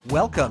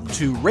Welcome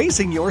to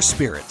Raising Your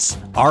Spirits.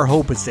 Our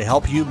hope is to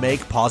help you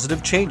make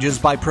positive changes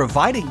by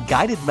providing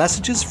guided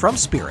messages from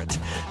Spirit.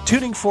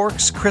 Tuning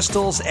forks,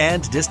 crystals,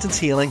 and distance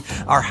healing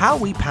are how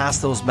we pass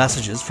those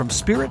messages from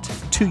Spirit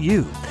to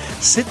you.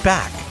 Sit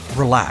back,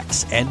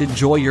 relax, and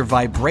enjoy your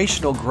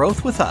vibrational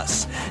growth with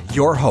us.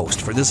 Your host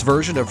for this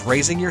version of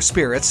Raising Your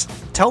Spirits,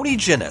 Tony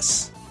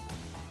Ginnis.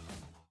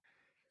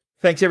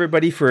 Thanks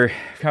everybody for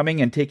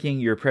coming and taking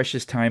your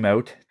precious time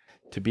out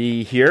to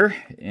be here,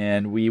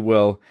 and we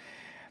will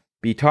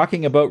be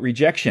talking about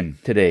rejection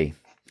today.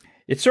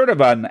 It's sort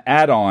of an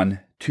add-on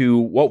to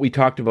what we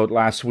talked about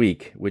last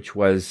week, which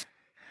was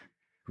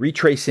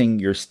retracing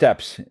your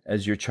steps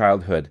as your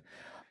childhood.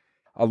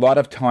 A lot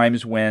of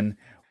times when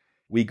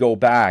we go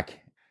back,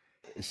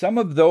 some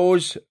of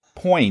those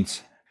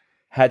points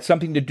had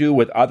something to do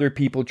with other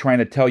people trying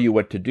to tell you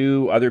what to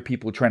do, other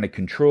people trying to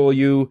control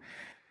you,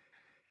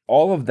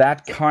 all of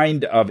that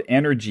kind of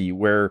energy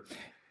where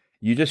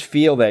you just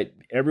feel that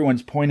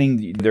everyone's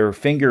pointing their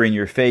finger in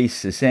your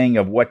face, is saying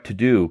of what to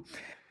do.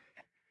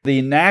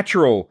 The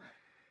natural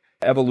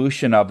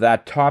evolution of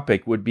that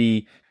topic would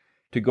be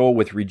to go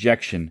with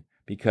rejection,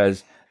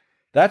 because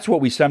that's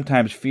what we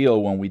sometimes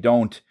feel when we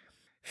don't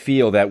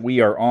feel that we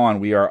are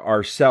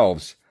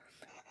ourselves.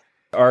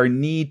 Our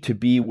need to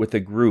be with a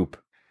group,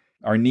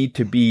 our need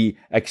to be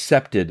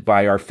accepted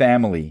by our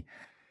family,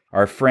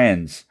 our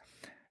friends,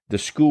 the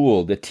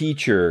school, the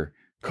teacher,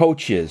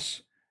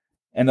 coaches,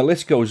 and the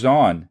list goes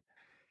on.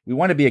 We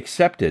want to be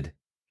accepted.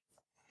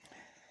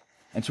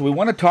 And so we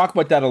want to talk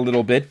about that a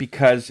little bit,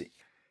 because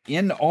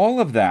in all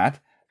of that,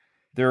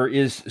 there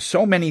is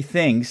so many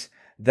things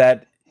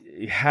that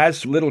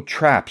has little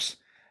traps,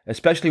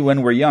 especially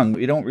when we're young.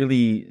 We don't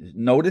really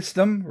notice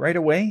them right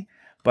away,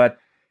 but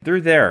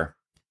they're there.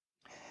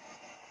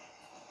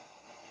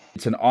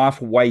 It's an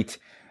off-white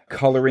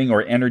coloring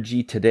or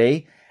energy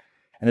today,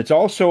 and it's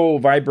also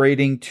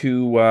vibrating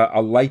to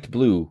a light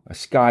blue, a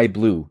sky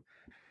blue,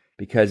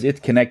 because it's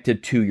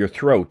connected to your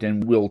throat,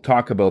 and we'll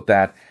talk about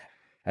that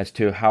as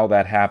to how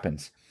that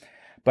happens.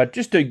 But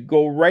just to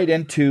go right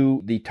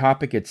into the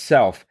topic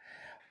itself,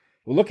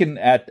 we're looking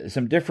at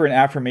some different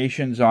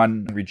affirmations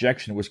on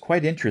rejection. It was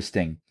quite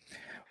interesting.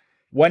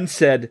 One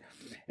said,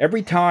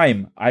 every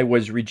time I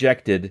was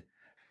rejected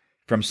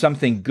from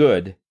something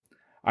good,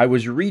 I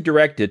was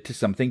redirected to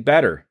something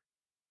better.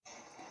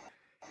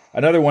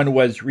 Another one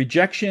was,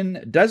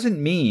 rejection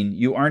doesn't mean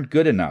you aren't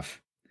good enough.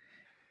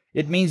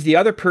 It means the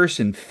other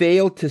person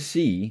failed to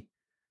see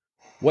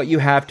what you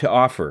have to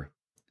offer.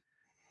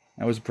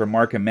 That was from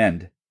Mark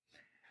Amend.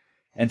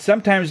 And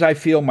sometimes I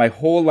feel my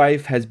whole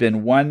life has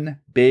been one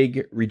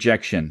big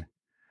rejection.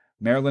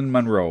 Marilyn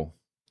Monroe.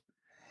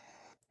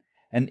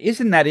 And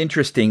isn't that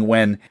interesting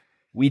when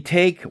we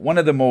take one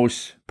of the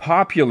most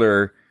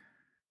popular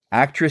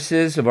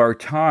actresses of our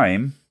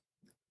time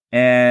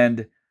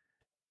and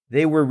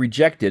they were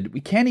rejected?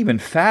 We can't even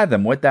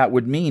fathom what that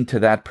would mean to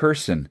that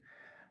person.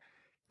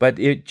 But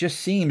it just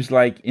seems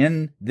like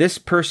in this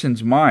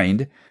person's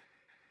mind,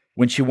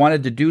 when she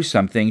wanted to do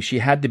something, she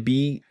had to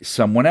be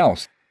someone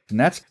else. And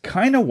that's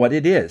kind of what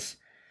it is.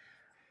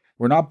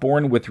 We're not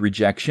born with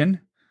rejection.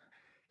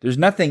 There's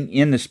nothing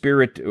in the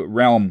spirit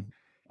realm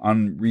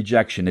on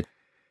rejection.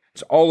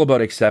 It's all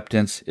about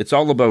acceptance. It's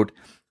all about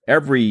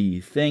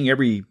everything.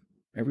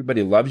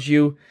 Everybody loves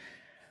you.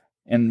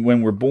 And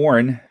when we're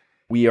born,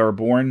 we are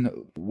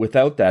born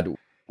without that.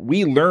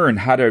 We learn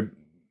how to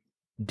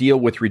deal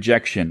with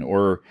rejection,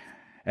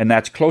 and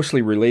that's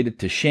closely related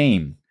to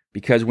shame.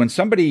 Because when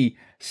somebody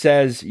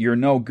says you're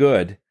no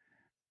good,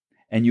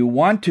 and you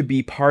want to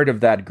be part of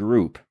that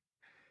group,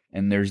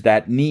 and there's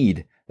that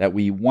need that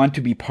we want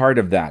to be part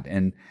of that,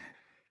 and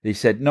they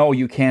said, no,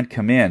 you can't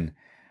come in.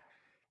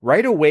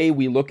 Right away,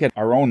 we look at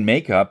our own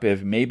makeup,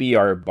 if maybe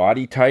our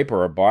body type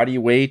or our body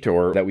weight,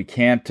 or that we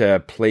can't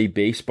play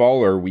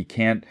baseball, or we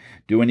can't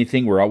do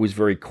anything. We're always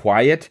very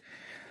quiet.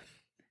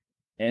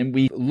 And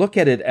we look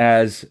at it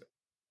as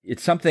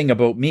it's something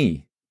about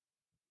me.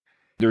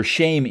 There's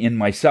shame in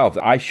myself.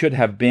 I should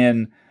have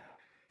been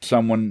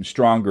someone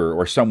stronger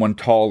or someone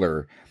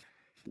taller.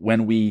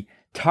 When we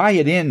tie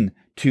it in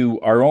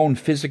to our own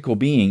physical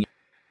being,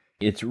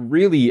 it's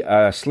really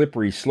a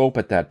slippery slope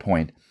at that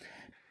point,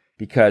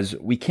 because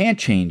we can't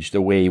change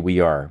the way we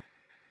are.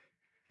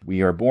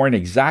 We are born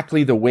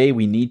exactly the way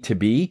we need to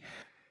be.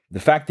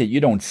 The fact that you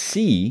don't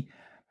see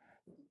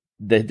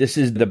that this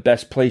is the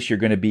best place you're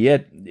going to be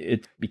at,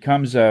 it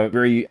becomes a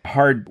very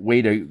hard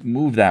way to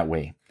move that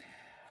way.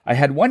 I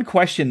had one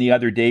question the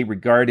other day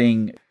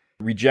regarding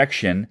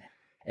rejection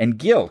and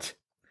guilt,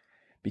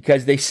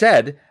 because they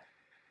said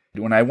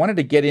when I wanted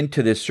to get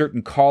into this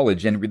certain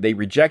college and they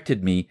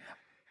rejected me,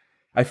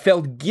 I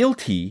felt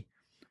guilty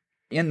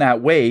in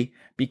that way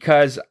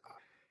because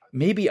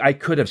maybe I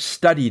could have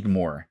studied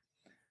more,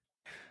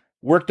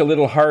 worked a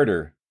little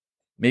harder,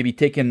 maybe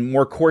taken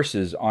more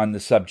courses on the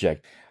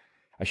subject.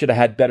 I should have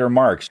had better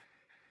marks.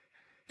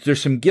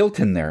 There's some guilt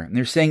in there. And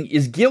they're saying,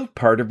 is guilt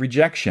part of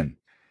rejection?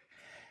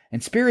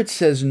 And Spirit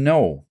says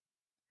no.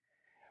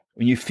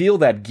 When you feel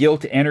that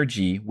guilt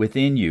energy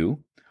within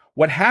you,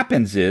 what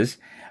happens is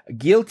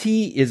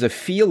Guilty is a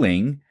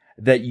feeling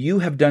that you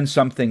have done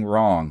something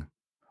wrong,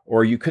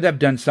 or you could have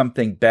done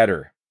something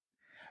better.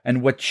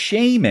 And what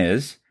shame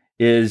is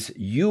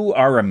you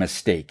are a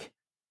mistake.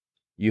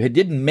 You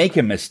didn't make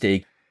a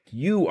mistake.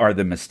 You are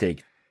the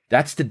mistake.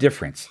 That's the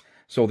difference.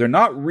 So they're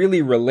not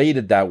really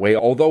related that way,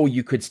 although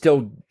you could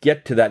still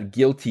get to that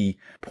guilty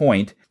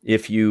point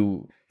if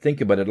you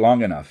think about it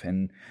long enough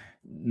and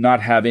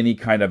not have any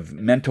kind of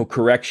mental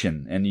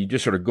correction. And you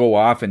just sort of go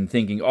off and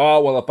thinking,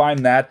 oh, well, if I'm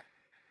that,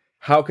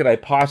 how could I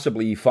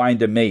possibly find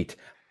a mate?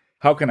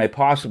 How can I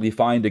possibly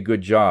find a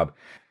good job?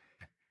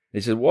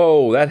 They said,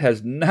 whoa, that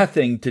has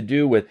nothing to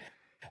do with,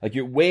 like,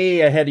 you're way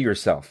ahead of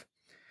yourself.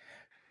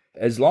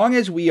 As long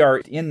as we are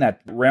in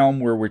that realm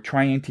where we're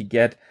trying to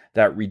get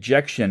that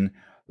rejection,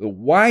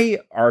 why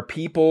are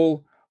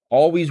people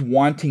always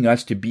wanting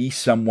us to be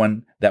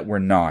someone that we're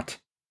not?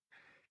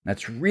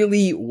 That's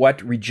really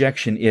what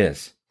rejection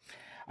is.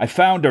 I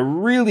found a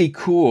really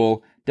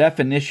cool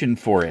definition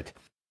for it.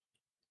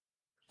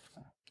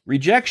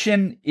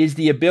 Rejection is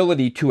the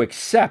ability to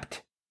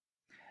accept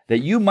that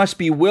you must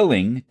be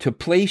willing to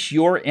place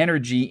your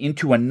energy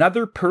into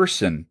another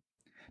person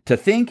to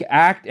think,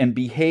 act, and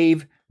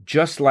behave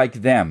just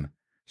like them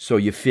so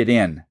you fit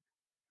in.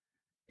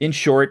 In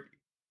short,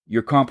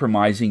 you're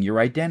compromising your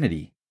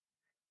identity.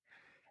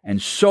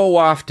 And so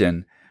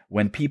often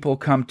when people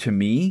come to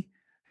me,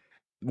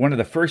 one of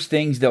the first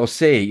things they'll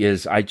say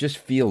is, I just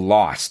feel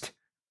lost.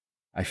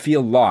 I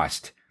feel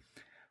lost.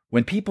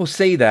 When people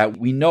say that,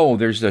 we know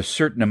there's a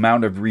certain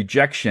amount of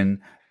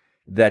rejection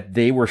that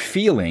they were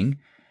feeling,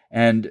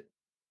 and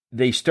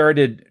they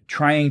started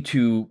trying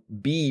to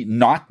be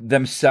not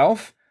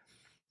themselves,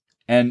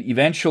 and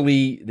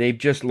eventually they've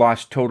just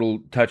lost total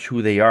touch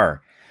who they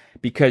are,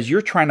 because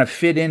you're trying to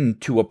fit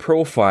into a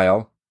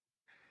profile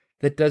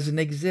that doesn't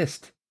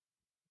exist.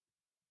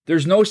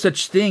 There's no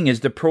such thing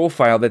as the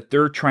profile that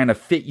they're trying to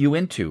fit you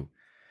into.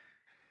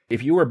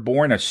 If you were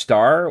born a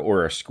star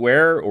or a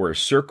square or a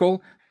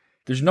circle,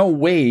 there's no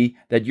way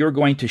that you're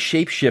going to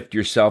shapeshift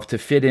yourself to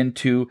fit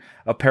into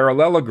a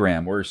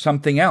parallelogram or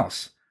something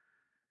else.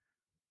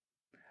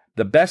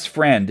 The best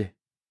friend,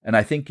 and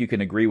I think you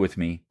can agree with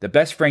me, the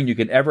best friend you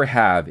can ever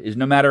have is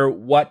no matter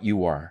what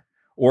you are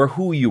or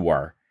who you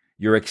are,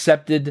 you're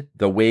accepted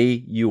the way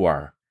you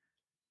are.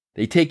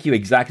 They take you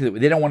exactly,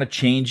 they don't want to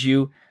change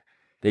you.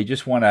 They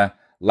just want to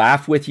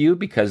laugh with you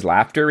because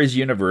laughter is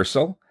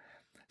universal.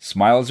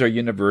 Smiles are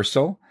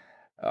universal.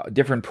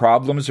 Different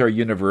problems are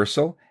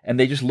universal. And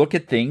they just look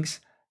at things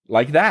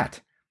like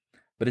that.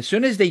 But as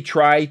soon as they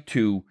try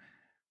to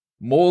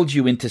mold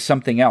you into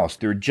something else,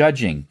 they're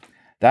judging.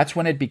 That's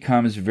when it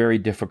becomes very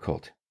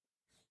difficult.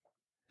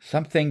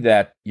 Something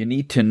that you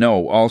need to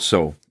know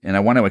also, and I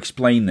want to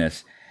explain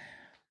this.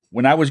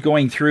 When I was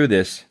going through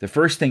this, the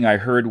first thing I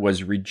heard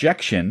was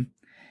rejection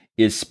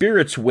is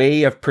Spirit's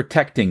way of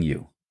protecting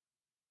you.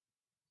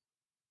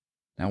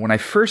 Now, when I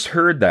first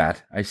heard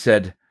that, I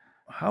said,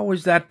 how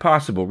is that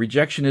possible?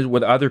 Rejection is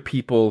what other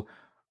people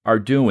are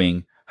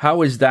doing.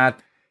 How is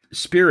that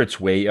Spirit's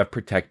way of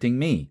protecting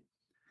me?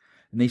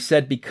 And they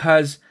said,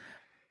 because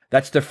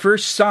that's the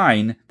first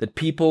sign that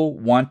people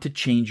want to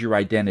change your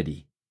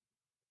identity.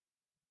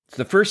 It's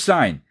the first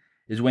sign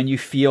is when you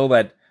feel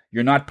that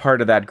you're not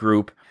part of that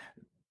group.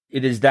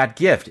 It is that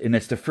gift, and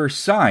it's the first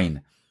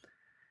sign.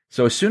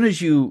 So as soon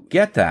as you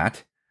get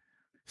that,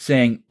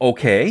 saying,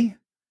 okay,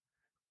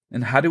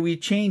 and how do we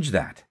change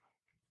that?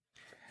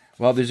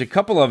 Well, there's a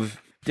couple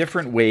of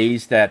different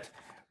ways that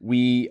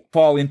we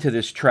fall into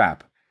this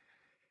trap.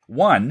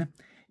 One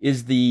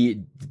is the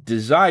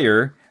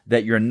desire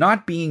that you're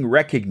not being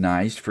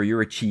recognized for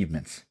your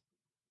achievements.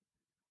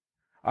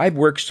 I've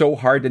worked so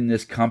hard in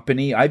this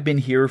company. I've been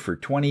here for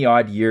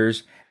 20-odd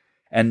years,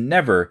 and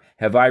never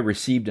have I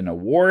received an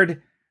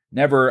award.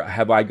 Never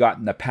have I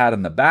gotten a pat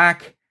on the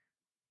back,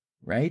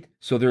 right?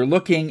 So they're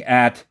looking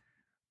at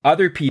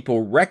other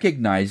people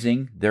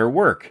recognizing their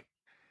work.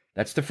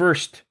 That's the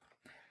first.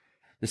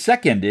 The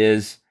second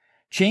is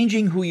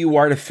changing who you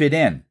are to fit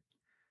in.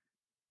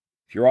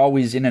 If you're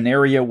always in an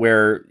area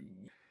where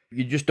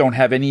you just don't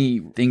have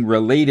anything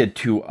related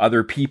to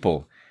other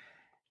people,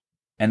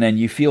 and then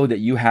you feel that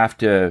you have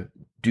to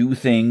do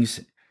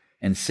things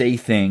and say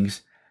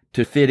things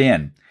to fit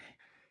in.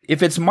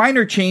 If it's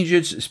minor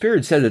changes,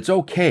 Spirit says it's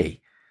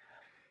okay.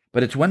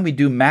 But it's when we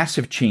do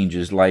massive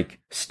changes like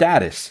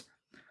status,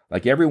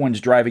 like everyone's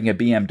driving a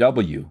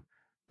BMW,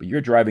 but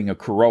you're driving a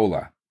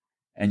Corolla,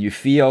 and you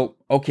feel,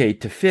 okay,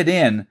 to fit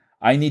in,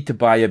 I need to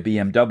buy a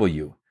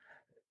BMW.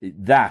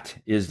 That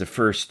is the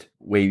first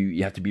way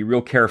you have to be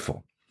real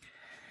careful.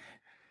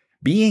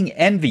 Being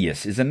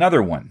envious is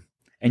another one,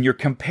 and you're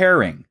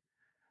comparing.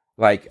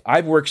 Like,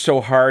 I've worked so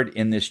hard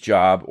in this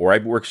job, or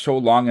I've worked so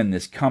long in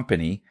this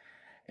company,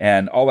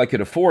 and all I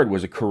could afford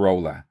was a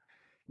Corolla.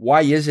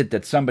 Why is it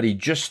that somebody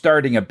just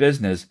starting a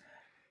business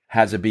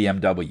has a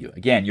BMW?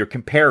 Again, you're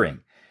comparing.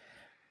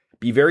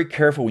 Be very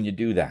careful when you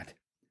do that.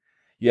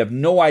 You have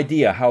no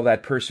idea how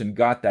that person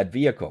got that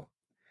vehicle.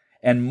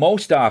 And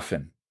most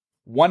often,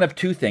 one of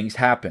two things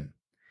happen.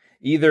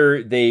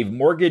 Either they've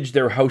mortgaged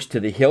their house to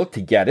the hilt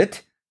to get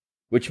it,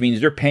 which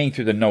means they're paying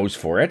through the nose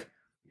for it.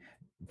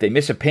 If they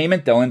miss a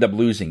payment, they'll end up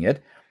losing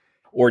it.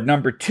 Or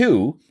number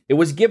 2, it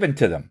was given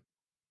to them.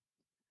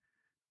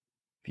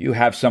 If you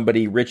have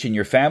somebody rich in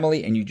your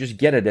family and you just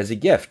get it as a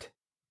gift,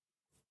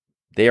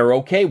 they are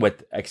okay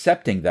with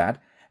accepting that.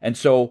 And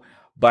so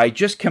by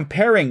just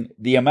comparing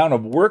the amount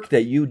of work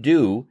that you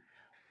do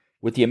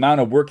with the amount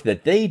of work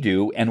that they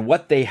do and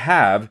what they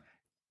have,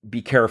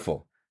 be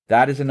careful.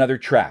 That is another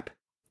trap.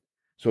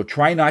 So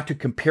try not to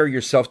compare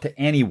yourself to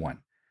anyone.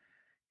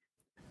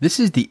 This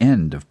is the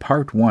end of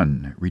Part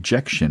 1,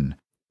 Rejection,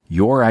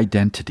 Your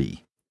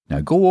Identity.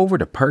 Now go over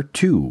to Part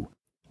 2,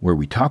 where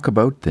we talk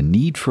about the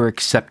need for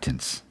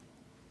acceptance.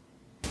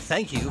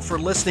 Thank you for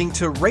listening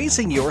to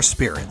Raising Your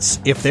Spirits.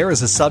 If there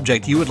is a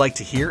subject you would like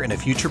to hear in a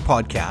future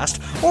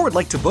podcast or would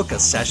like to book a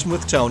session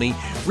with Tony,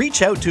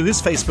 reach out to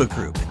his Facebook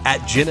group at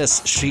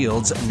Ginnis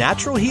Shields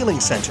Natural Healing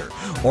Center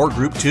or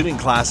group tuning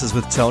classes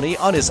with Tony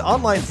on his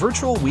online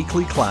virtual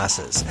weekly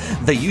classes.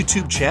 The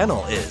YouTube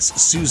channel is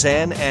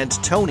Suzanne and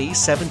Tony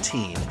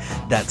 17.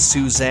 That's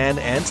Suzanne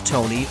and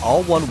Tony,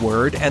 all one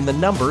word, and the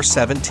number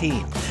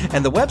 17.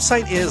 And the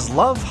website is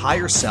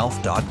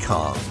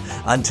lovehigherself.com.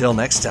 Until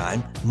next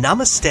time,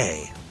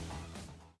 namaste.